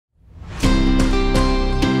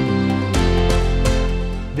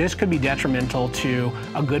this could be detrimental to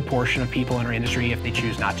a good portion of people in our industry if they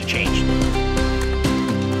choose not to change.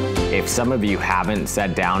 If some of you haven't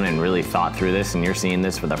sat down and really thought through this and you're seeing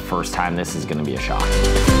this for the first time, this is going to be a shock.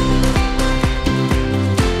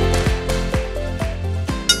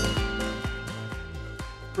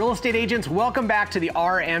 Real estate agents, welcome back to the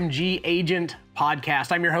RMG Agent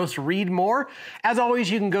Podcast. I'm your host, Reed Moore. As always,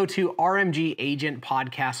 you can go to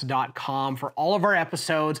rmgagentpodcast.com for all of our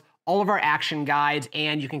episodes, all of our action guides,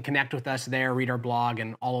 and you can connect with us there, read our blog,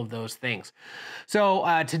 and all of those things. So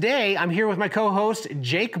today, I'm here with my co-host,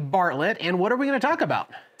 Jake Bartlett, and what are we going to talk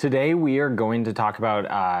about? Today, we are going to talk about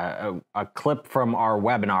a clip from our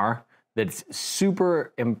webinar that's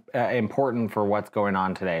super important for what's going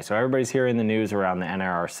on today. So everybody's hearing the news around the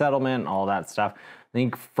NAR settlement and all that stuff. I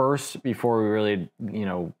think first, before we really,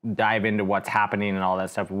 dive into what's happening and all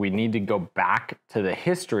that stuff, we need to go back to the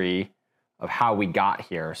history of how we got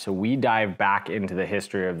here. So we dive back into the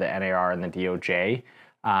history of the NAR and the DOJ,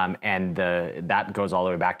 and that goes all the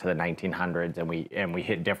way back to the 1900s, and we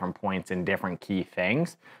hit different points in different key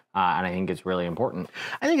things. And I think it's really important.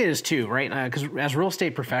 I think it is too, right? Because as real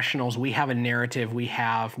estate professionals, we have a narrative, we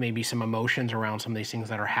have maybe some emotions around some of these things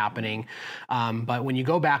that are happening. But when you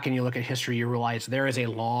go back and you look at history, you realize there is a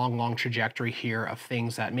long, long trajectory here of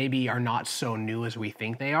things that maybe are not so new as we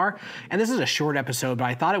think they are. And this is a short episode, but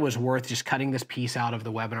I thought it was worth just cutting this piece out of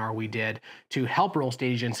the webinar we did to help real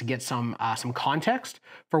estate agents get some context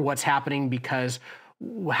for what's happening, because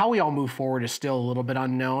how we all move forward is still a little bit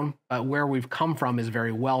unknown, but where we've come from is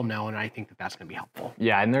very well known, and I think that that's going to be helpful.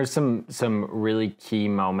 Yeah, and there's some really key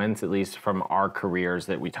moments, at least from our careers,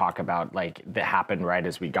 that we talk about, like that happened right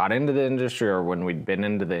as we got into the industry or when we'd been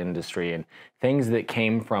into the industry, and things that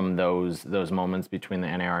came from those moments between the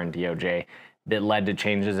NAR and DOJ that led to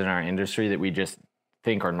changes in our industry that we just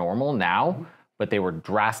think are normal now, but they were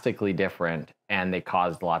drastically different, and they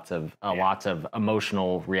caused lots of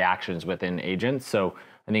emotional reactions within agents. So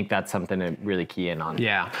I think that's something to really key in on.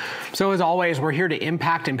 Yeah. So as always, we're here to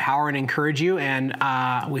impact, empower, and encourage you, and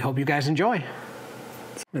we hope you guys enjoy.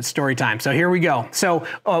 It's story time. So here we go. So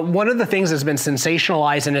one of the things that's been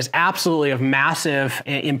sensationalized and is absolutely of massive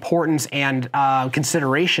importance and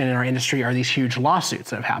consideration in our industry are these huge lawsuits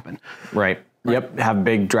that have happened. Right. Yep, have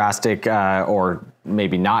big, drastic, or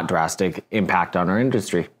maybe not drastic impact on our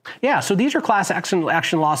industry. Yeah, so these are class action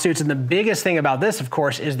lawsuits, and the biggest thing about this, of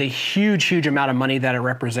course, is the huge amount of money that it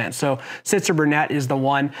represents. So Sitzer Burnett is the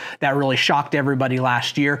one that really shocked everybody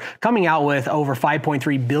last year, coming out with over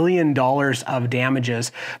 $5.3 billion of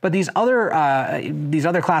damages. But these other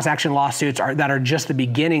class action lawsuits that are just the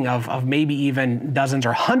beginning of maybe even dozens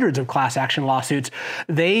or hundreds of class action lawsuits.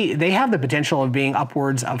 They have the potential of being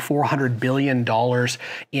upwards of $400 billion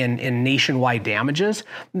in nationwide damages.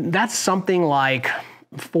 That's something like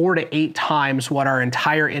 4 to 8 times what our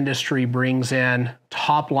entire industry brings in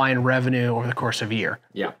top line revenue over the course of a year.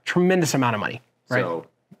 Yeah. Tremendous amount of money, right? So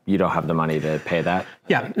you don't have the money to pay that?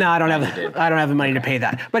 Yeah, no, I don't have the money to pay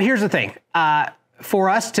that. But here's the thing. For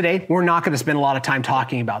us today, we're not going to spend a lot of time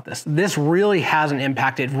talking about this. This really has an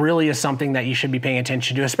impact. It really is something that you should be paying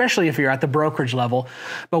attention to, especially if you're at the brokerage level.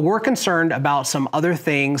 But we're concerned about some other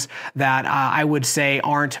things that I would say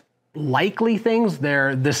aren't likely things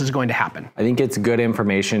this is going to happen. I think it's good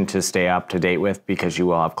information to stay up to date with, because you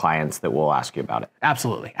will have clients that will ask you about it.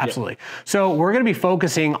 Absolutely. Absolutely. Yeah. So we're going to be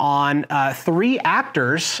focusing on 3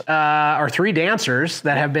 actors or 3 dancers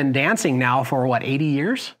that have been dancing now for 80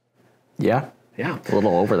 years? Yeah. Yeah. A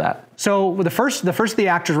little over that. So the first of the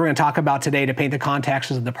actors we're going to talk about today to paint the context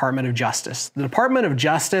is the Department of Justice. The Department of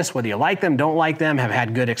Justice, whether you like them, don't like them, have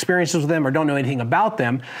had good experiences with them, or don't know anything about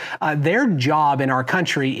them, their job in our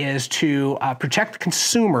country is to protect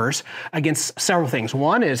consumers against several things.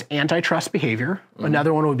 One is antitrust behavior. Mm-hmm.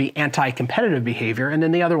 Another one would be anti-competitive behavior. And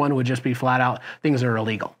then the other one would just be flat out things that are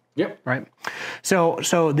illegal. Yep. Right. So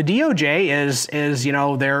the DOJ is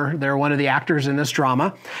they're one of the actors in this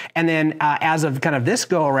drama, and then as of kind of this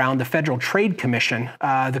go around, the Federal Trade Commission,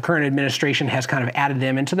 the current administration has kind of added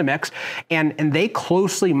them into the mix, and they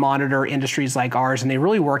closely monitor industries like ours, and they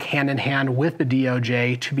really work hand in hand with the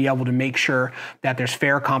DOJ to be able to make sure that there's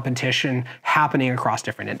fair competition happening across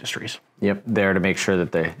different industries. Yep, there to make sure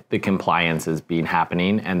that the compliance is being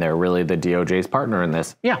happening, and they're really the DOJ's partner in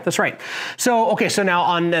this. Yeah, that's right. So now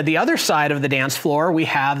on the other side of the dance floor, we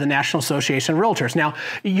have the National Association of Realtors. Now,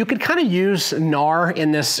 you could kind of use NAR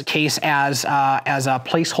in this case as a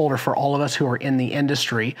placeholder for all of us who are in the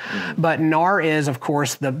industry, but NAR is, of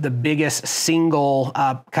course, the biggest single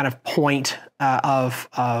kind of point of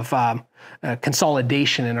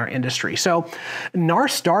consolidation in our industry. So NAR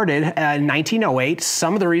started in 1908.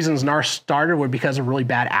 Some of the reasons NAR started were because of really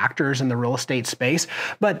bad actors in the real estate space,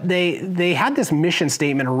 but they had this mission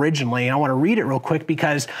statement originally, and I want to read it real quick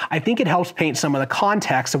because I think it helps paint some of the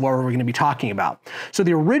context of what we're going to be talking about. So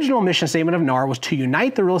the original mission statement of NAR was to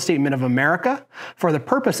unite the real estate men of America for the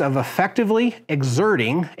purpose of effectively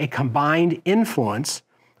exerting a combined influence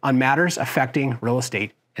on matters affecting real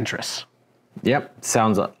estate interests. Yep,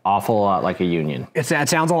 sounds an awful lot like a union. It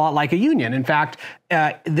sounds a lot like a union. In fact,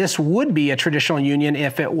 this would be a traditional union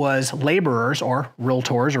if it was laborers or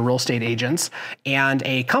realtors or real estate agents and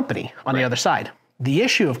a company on the other side. The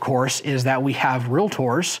issue, of course, is that we have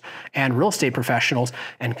realtors and real estate professionals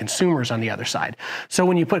and consumers on the other side. So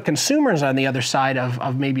when you put consumers on the other side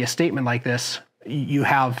of maybe a statement like this, you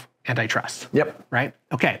have antitrust. Yep. Right?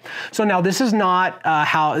 Okay. So now this is not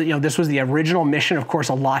how, this was the original mission. Of course,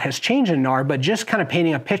 a lot has changed in NAR, but just kind of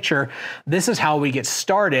painting a picture, this is how we get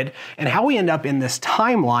started and how we end up in this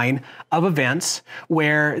timeline of events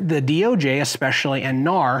where the DOJ especially and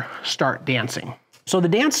NAR start dancing. So the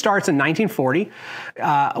dance starts in 1940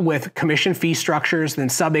 with commission fee structures, then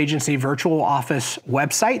sub-agency virtual office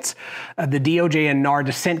websites, the DOJ and NAR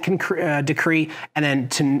dissent decree, and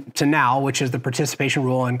then to now, which is the participation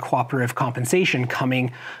rule and cooperative compensation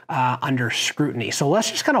coming under scrutiny. So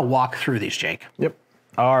let's just kind of walk through these, Jake. Yep.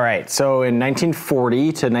 All right. So in 1940 to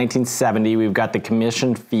 1970, we've got the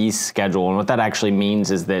commission fee schedule. And what that actually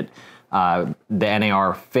means is that the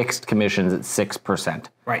NAR fixed commissions at 6%.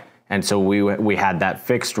 Right. And so we had that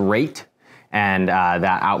fixed rate, and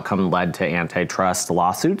that outcome led to antitrust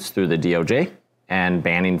lawsuits through the DOJ and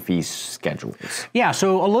banning fee schedules. Yeah,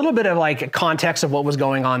 so a little bit of like context of what was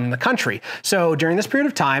going on in the country. So during this period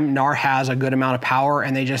of time, NAR has a good amount of power,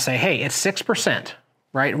 and they just say, hey, it's 6%.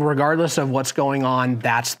 Right, regardless of what's going on,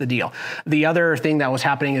 that's the deal. The other thing that was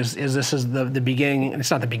happening is this is the beginning.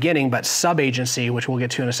 It's not the beginning, but sub-agency, which we'll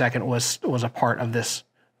get to in a second, was a part of this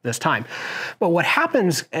time. But what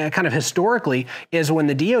happens kind of historically is when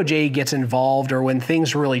the DOJ gets involved or when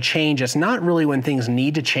things really change, it's not really when things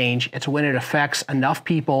need to change, it's when it affects enough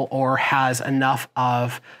people or has enough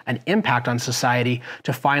of an impact on society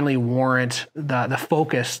to finally warrant the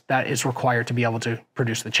focus that is required to be able to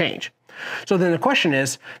produce the change. So then the question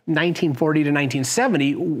is, 1940 to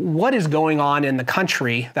 1970, what is going on in the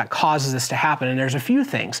country that causes this to happen? And there's a few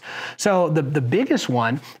things. So the biggest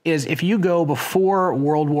one is if you go before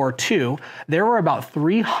World War II, there were about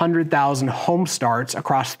 300,000 home starts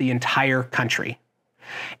across the entire country.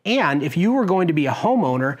 And if you were going to be a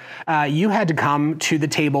homeowner, you had to come to the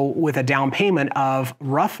table with a down payment of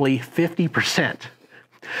roughly 50%.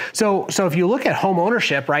 So if you look at home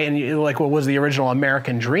ownership, right, and like what was the original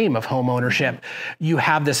American dream of home ownership, you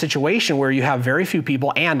have the situation where you have very few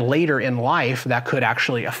people and later in life that could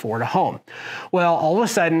actually afford a home. Well, all of a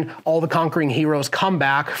sudden, all the conquering heroes come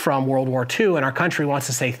back from World War II, and our country wants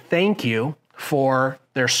to say thank you for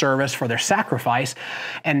their service, for their sacrifice.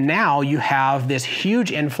 And now you have this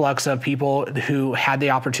huge influx of people who had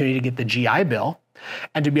the opportunity to get the GI Bill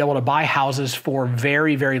and to be able to buy houses for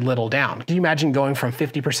very, very little down. Can you imagine going from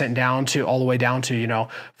 50% down to all the way down to,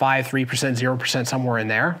 5, 3%, 0%, somewhere in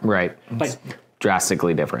there? Right. Like,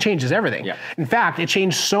 drastically different. Changes everything. Yeah. In fact, it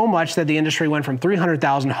changed so much that the industry went from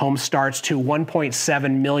 300,000 home starts to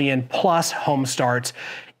 1.7 million plus home starts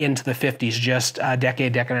into the 50s, just a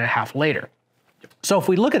decade and a half later. So if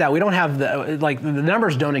we look at that, we don't have the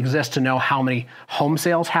numbers don't exist to know how many home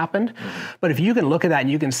sales happened. Mm-hmm. But if you can look at that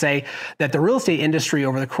and you can say that the real estate industry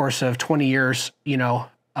over the course of 20 years,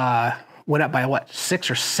 went up by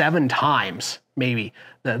 6 or 7 times maybe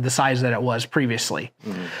the size that it was previously.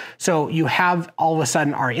 Mm-hmm. So you have all of a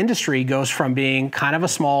sudden our industry goes from being kind of a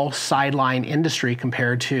small sideline industry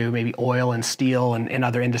compared to maybe oil and steel and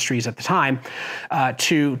other industries at the time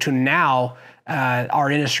to now our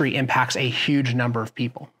industry impacts a huge number of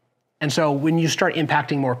people. And so when you start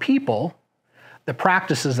impacting more people, the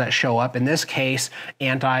practices that show up, in this case,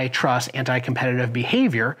 antitrust, anti-competitive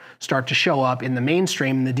behavior, start to show up in the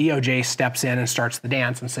mainstream, and the DOJ steps in and starts the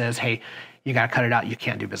dance and says, hey, you got to cut it out. You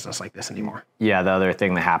can't do business like this anymore. Yeah, the other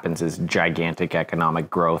thing that happens is gigantic economic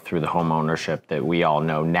growth through the home ownership that we all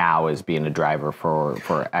know now is being a driver for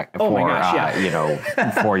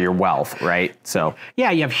your wealth, right? So yeah,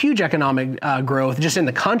 you have huge economic growth just in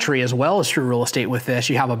the country as well as through real estate with this.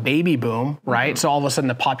 You have a baby boom, right? Mm-hmm. So all of a sudden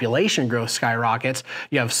the population growth skyrockets.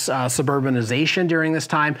 You have suburbanization during this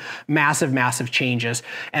time, massive, massive changes.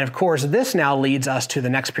 And of course, this now leads us to the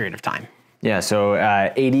next period of time. Yeah, so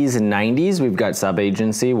 80s and 90s, we've got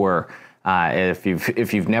sub-agency where if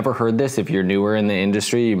you've never heard this, if you're newer in the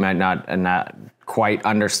industry, you might not quite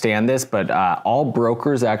understand this, but all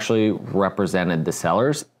brokers actually represented the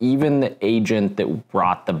sellers. Even the agent that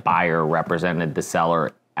brought the buyer represented the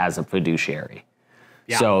seller as a fiduciary.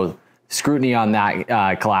 Yeah. So scrutiny on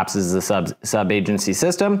that collapses the sub-agency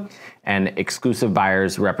system, and exclusive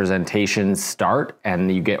buyers representations start,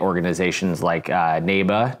 and you get organizations like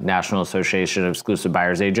NABA, National Association of Exclusive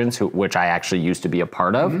Buyers Agents, which I actually used to be a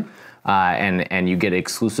part of, and you get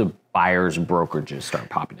exclusive buyers brokerages start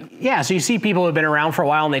popping up. Yeah, so you see people who've been around for a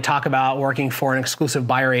while and they talk about working for an exclusive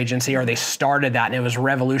buyer agency, or they started that and it was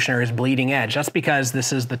revolutionary, it was bleeding edge. That's because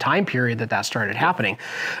this is the time period that started happening.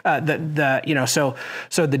 So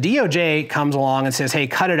the DOJ comes along and says, hey,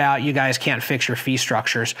 cut it out, you guys can't fix your fee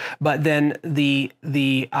structures. But then the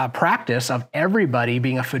practice of everybody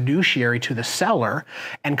being a fiduciary to the seller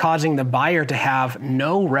and causing the buyer to have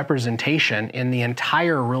no representation in the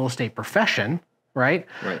entire real estate profession, right?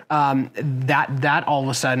 That all of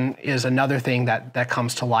a sudden is another thing that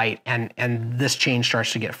comes to light, and this change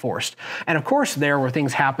starts to get forced. And of course, there were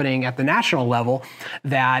things happening at the national level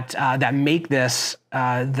that make this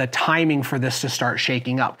the timing for this to start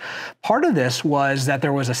shaking up. Part of this was that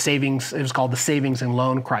there was a savings, it was called the savings and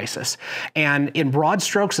loan crisis. And in broad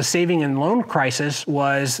strokes, the saving and loan crisis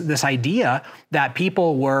was this idea that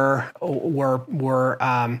people were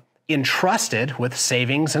entrusted with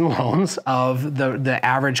savings and loans of the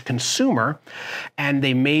average consumer, and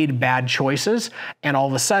they made bad choices, and all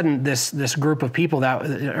of a sudden this group of people that,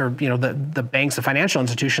 or the banks, the financial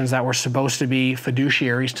institutions that were supposed to be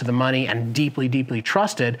fiduciaries to the money and deeply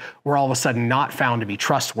trusted, were all of a sudden not found to be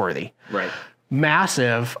trustworthy. Right.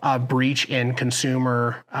 Massive breach in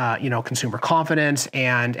consumer confidence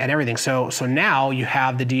and everything. So now you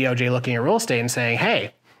have the DOJ looking at real estate and saying,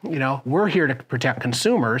 hey, we're here to protect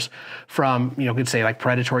consumers from, could say like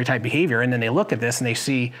predatory type behavior. And then they look at this and they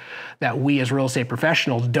see that we as real estate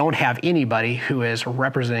professionals don't have anybody who is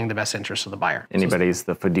representing the best interests of the buyer. Anybody's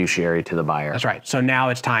the fiduciary to the buyer. That's right. So now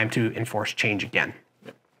it's time to enforce change again.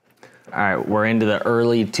 All right, we're into the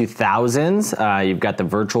early 2000s. You've got the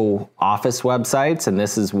virtual office websites, and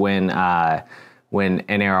this is when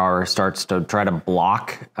NAR starts to try to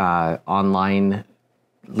block online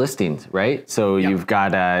listings, right? So you've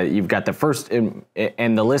got the first,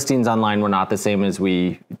 and the listings online were not the same as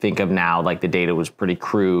we think of now. Like the data was pretty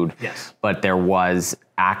crude, yes, but there was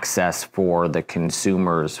access for the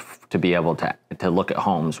consumers to be able to look at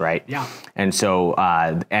homes, right? Yeah. And so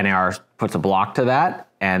NAR puts a block to that,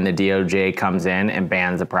 and the DOJ comes in and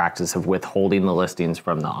bans the practice of withholding the listings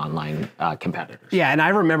from the online competitors. Yeah, and I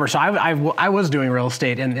remember, so I was doing real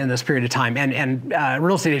estate in this period of time, and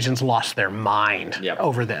real estate agents lost their mind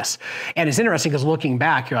over this. And it's interesting because looking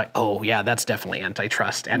back, you're like, oh yeah, that's definitely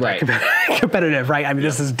antitrust, anti-competitive, right? I mean,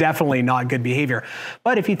 this is definitely not good behavior.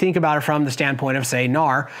 But if you think about it from the standpoint of, say,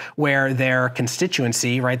 NAR, where their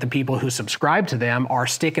constituency, right, the people who subscribe to them are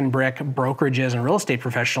stick and brick brokerages and real estate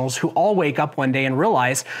professionals who all wake up one day and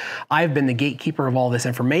realize, I've been the gatekeeper of all this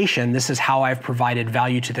information. This is how I've provided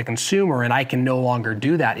value to the consumer, and I can no longer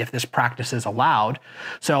do that if this practice is allowed.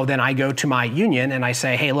 So then I go to my union and I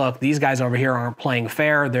say, hey, look, these guys over here aren't playing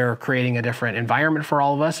fair. They're creating a different environment for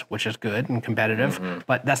all of us, which is good and competitive,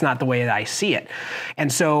 but that's not the way that I see it.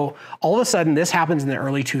 And so all of a sudden this happens in the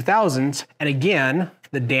early 2000s, and again,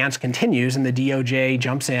 the dance continues, and the DOJ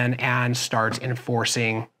jumps in and starts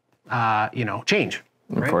enforcing, change.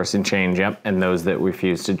 Right? Enforcing change, yep. And those that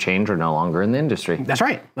refuse to change are no longer in the industry. That's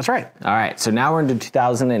right. That's right. All right. So now we're into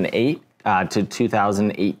 2008 to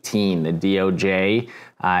 2018. The DOJ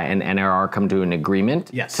and NAR come to an agreement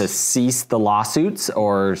to cease the lawsuits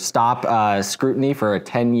or stop scrutiny for a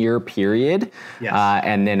 10-year period. Yes.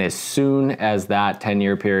 And then as soon as that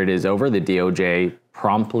 10-year period is over, the DOJ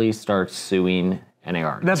promptly starts suing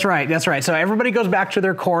NAR. That's right. That's right. So everybody goes back to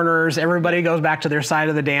their corners. Everybody goes back to their side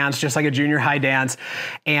of the dance, just like a junior high dance.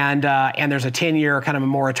 And there's a 10-year kind of a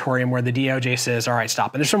moratorium where the DOJ says, all right,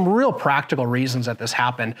 stop. And there's some real practical reasons that this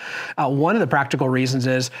happened. One of the practical reasons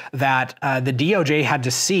is that the DOJ had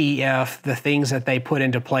to see if the things that they put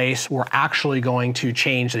into place were actually going to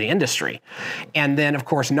change the industry. And then, of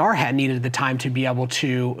course, NAR had needed the time to be able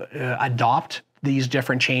to adopt these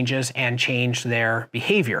different changes and change their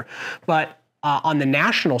behavior. But on the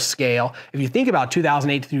national scale, if you think about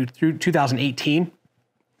 2008 through 2018,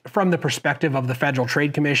 from the perspective of the Federal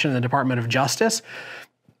Trade Commission and the Department of Justice,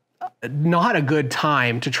 not a good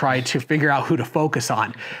time to try to figure out who to focus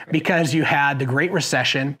on, because you had the Great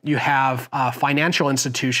Recession, you have financial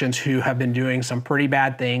institutions who have been doing some pretty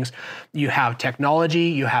bad things, you have technology,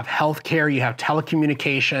 you have healthcare, you have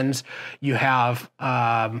telecommunications, you have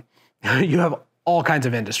all kinds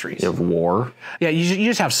of industries. You have war. Yeah, you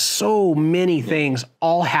just have so many things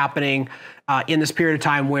all happening in this period of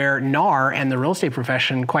time where NAR and the real estate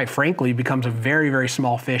profession, quite frankly, becomes a very, very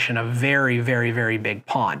small fish in a very, very, very big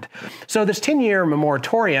pond. So this 10-year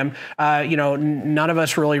moratorium, none of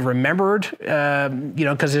us really remembered,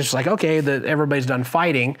 because it's like, okay, everybody's done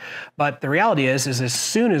fighting. But the reality is as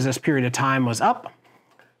soon as this period of time was up,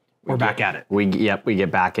 we're back at it. We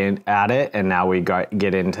get back at it, and now we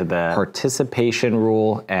get into the participation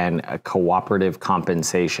rule and a cooperative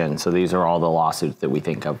compensation. So these are all the lawsuits that we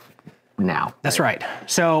think of now. That's right.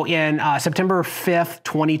 So in September 5th,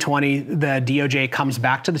 2020, the DOJ comes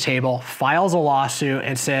back to the table, files a lawsuit,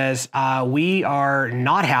 and says, we are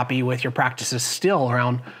not happy with your practices still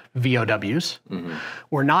around VOWs. Mm-hmm.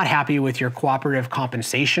 We're not happy with your cooperative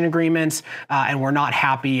compensation agreements, and we're not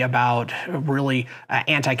happy about really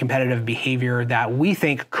anti-competitive behavior that we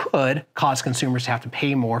think could cause consumers to have to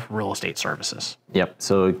pay more for real estate services. Yep.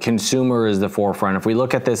 So consumer is the forefront. If we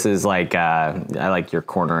look at this as like, I like your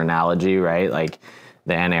corner analogy, right? Like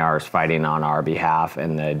the NAR is fighting on our behalf,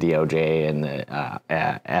 and the DOJ and the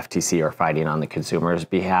FTC are fighting on the consumer's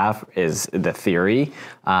behalf, is the theory.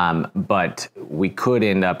 But we could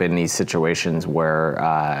end up in these situations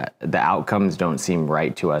where the outcomes don't seem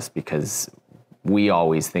right to us because we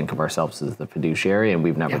always think of ourselves as the fiduciary, and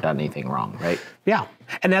we've never done anything wrong, right? Yeah.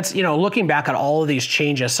 And that's, looking back at all of these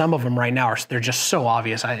changes, some of them right now they're just so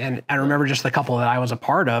obvious. And I remember just the couple that I was a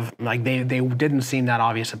part of, like they didn't seem that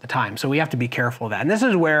obvious at the time. So we have to be careful of that. And this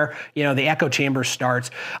is where, the echo chamber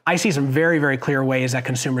starts. I see some very, very clear ways that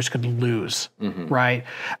consumers could lose, right?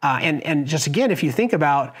 And just again, if you think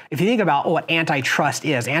about what antitrust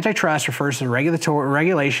is, antitrust refers to the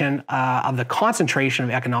regulation of the concentration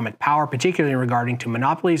of economic power, particularly regarding to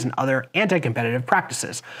monopolies and other anti-competitive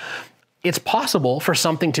practices. It's possible for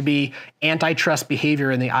something to be antitrust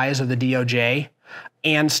behavior in the eyes of the DOJ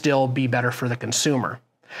and still be better for the consumer.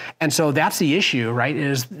 And so that's the issue, right?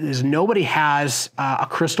 Is nobody has a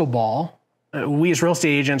crystal ball. We as real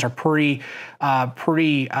estate agents are pretty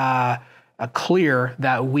clear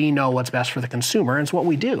that we know what's best for the consumer, and it's what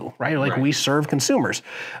we do, right? Like we serve consumers.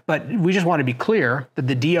 But we just want to be clear that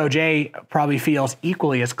the DOJ probably feels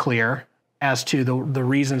equally as clear as to the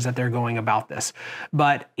reasons that they're going about this.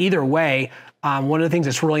 But either way, one of the things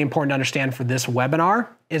that's really important to understand for this webinar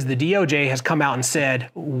is the DOJ has come out and said,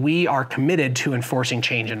 we are committed to enforcing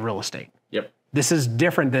change in real estate. Yep. This is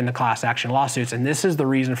different than the class action lawsuits, and this is the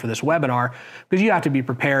reason for this webinar, because you have to be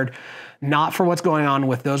prepared not for what's going on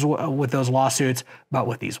with those lawsuits, but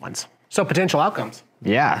with these ones. So potential outcomes.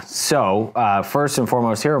 Yeah. So first and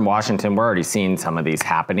foremost, here in Washington, we're already seeing some of these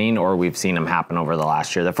happening, or we've seen them happen over the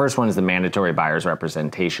last year. The first one is the mandatory buyer's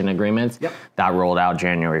representation agreements. Yep. That rolled out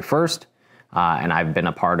January 1st. And I've been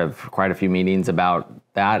a part of quite a few meetings about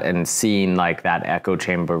that and seeing like that echo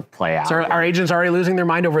chamber play out. So are agents already losing their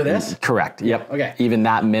mind over this? Correct. Yep. Okay. Even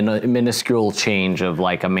that minuscule change of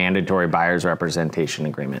like a mandatory buyer's representation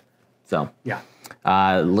agreement. So yeah.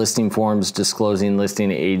 Listing forms disclosing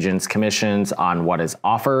listing agents' commissions on what is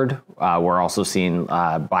offered. We're also seeing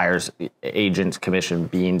buyers' agents' commission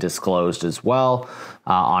being disclosed as well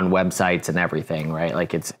on websites and everything, right?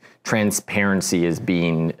 Like transparency is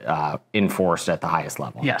being enforced at the highest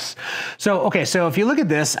level. Yes. So if you look at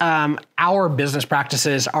this, our business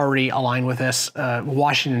practices already align with this.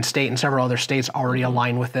 Washington State and several other states already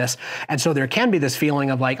align with this. And so there can be this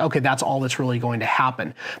feeling of like, okay, that's all that's really going to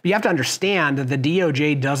happen. But you have to understand that the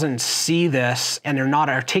DOJ doesn't see this, and they're not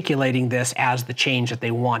articulating this as the change that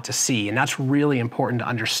they want to see. And that's really important to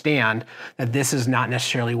understand, that this is not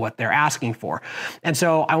necessarily what they're asking for. And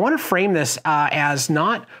so I want to frame this as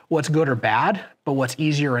not what's good or bad, but what's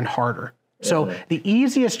easier and harder. So the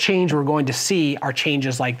easiest change we're going to see are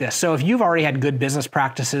changes like this. So if you've already had good business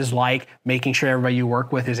practices, like making sure everybody you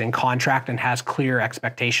work with is in contract and has clear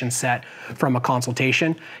expectations set from a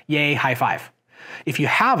consultation, yay, high five. If you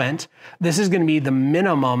haven't, this is going to be the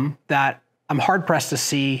minimum that I'm hard pressed to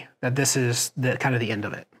see that this is the kind of the end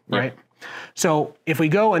of it, right? So if we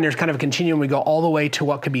go and there's kind of a continuum, we go all the way to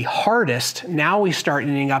what could be hardest. Now we start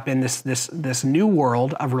ending up in this new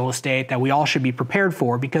world of real estate that we all should be prepared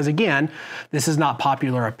for, because again, this is not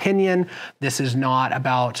popular opinion. This is not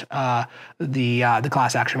about the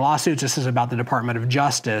class action lawsuits. This is about the Department of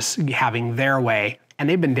Justice having their way. And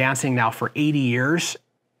they've been dancing now for 80 years,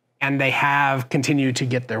 and they have continued to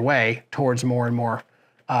get their way towards more and more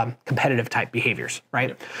competitive type behaviors, right?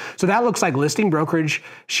 Yep. So that looks like listing brokerage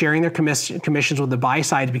sharing their commissions with the buy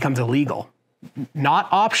side becomes illegal. Not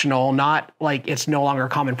optional, not like it's no longer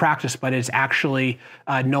common practice, but it's actually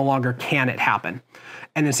no longer can it happen.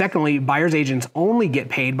 And then secondly, buyer's agents only get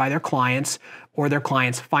paid by their clients or their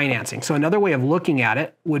client's financing. So another way of looking at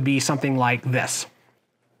it would be something like this.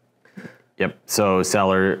 Yep. So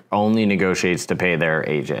seller only negotiates to pay their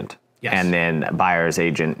agent. Yes. And then buyer's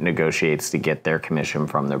agent negotiates to get their commission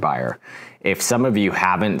from their buyer. If some of you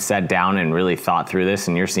haven't sat down and really thought through this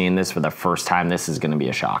and you're seeing this for the first time, this is going to be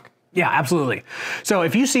a shock. Yeah, absolutely. So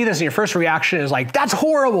if you see this and your first reaction is like, that's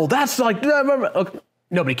horrible, that's like,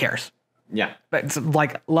 nobody cares. Yeah. But it's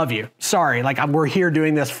like, love you. Sorry, like we're here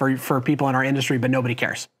doing this for people in our industry, but nobody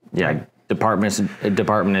cares. Yeah. Right?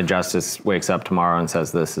 Department of Justice wakes up tomorrow and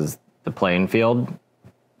says this is the playing field.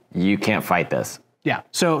 You can't fight this. Yeah.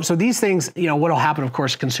 So these things, you know, what'll happen, of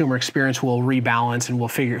course, consumer experience will rebalance and we'll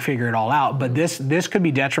figure it all out. But this could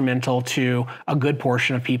be detrimental to a good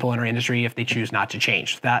portion of people in our industry if they choose not to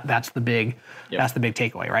change. That's the big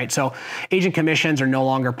takeaway, right? So agent commissions are no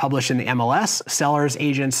longer published in the MLS. Sellers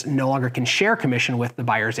agents no longer can share commission with the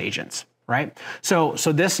buyer's agents, right? So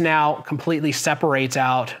this now completely separates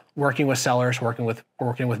out working with sellers, working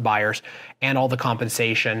with buyers, and all the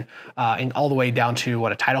compensation, and all the way down to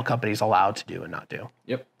what a title company is allowed to do and not do.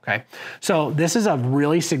 Yep. Okay. So this is a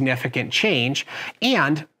really significant change.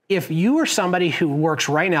 And if you are somebody who works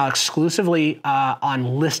right now exclusively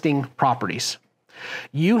on listing properties,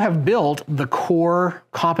 you have built the core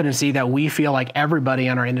competency that we feel like everybody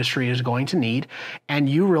in our industry is going to need, and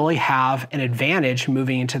you really have an advantage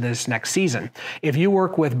moving into this next season. If you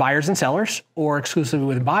work with buyers and sellers or exclusively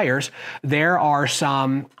with buyers, there are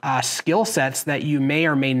some skill sets that you may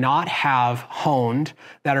or may not have honed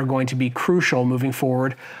that are going to be crucial moving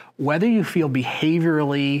forward, whether you feel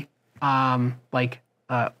behaviorally like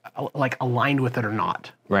aligned with it or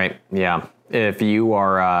not. Right. Yeah. If you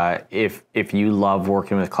are, if you love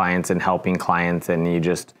working with clients and helping clients, and you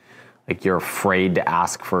just you're afraid to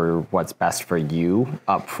ask for what's best for you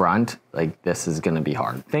up front, like this is going to be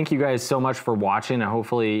hard. Thank you guys so much for watching, and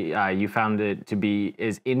hopefully you found it to be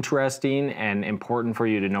as interesting and important for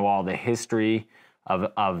you to know all the history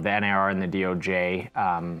of the NAR and the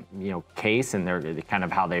DOJ case, and they're kind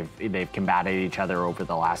of how they've combated each other over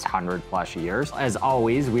the last 100+ years. As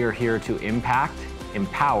always, we are here to impact,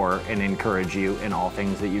 empower, and encourage you in all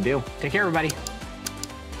things that you do. Take care, everybody.